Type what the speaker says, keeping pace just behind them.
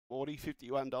$40,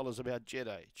 $51 about Jet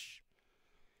Age.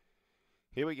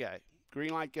 Here we go.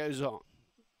 Green light goes on.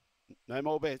 No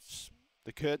more bets.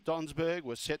 The Kurt Donsberg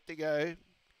was set to go.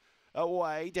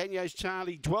 Away, Daniel's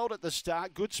Charlie dwelled at the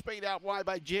start. Good speed out wide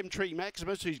by Gemtree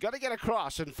Maximus, who's got to get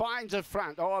across and finds a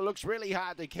front. Oh, it looks really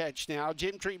hard to catch now.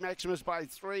 Gemtree Maximus by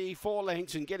 3-4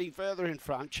 lengths and getting further in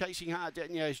front. Chasing hard,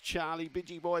 Daniel's Charlie.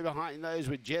 Bidgie Boy behind those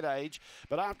with Jet Age.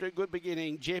 But after a good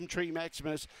beginning, Gemtree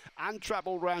Maximus,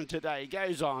 untroubled run today,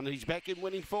 goes on. He's back in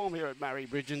winning form here at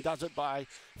Murray-Bridge and does it by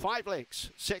 5 lengths.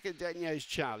 Second, Daniel's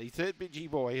Charlie. Third, Bidgie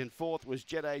Boy. And fourth was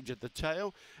Jet Age at the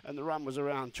tail. And the run was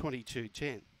around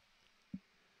 22.10.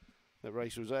 The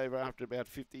race was over after about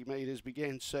 50 metres.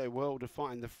 Began so well to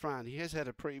find the front. He has had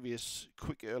a previous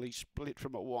quick early split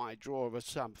from a wide draw of a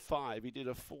sub 5. He did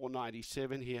a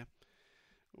 4.97 here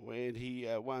when he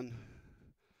won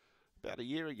about a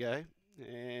year ago.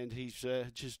 And he's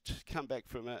just come back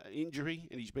from an injury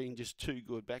and he's been just too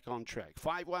good, back on track.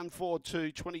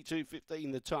 5-1-4-2,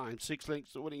 22.15 the time. 6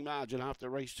 lengths the winning margin after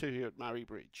race 2 here at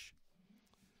Murray-Bridge.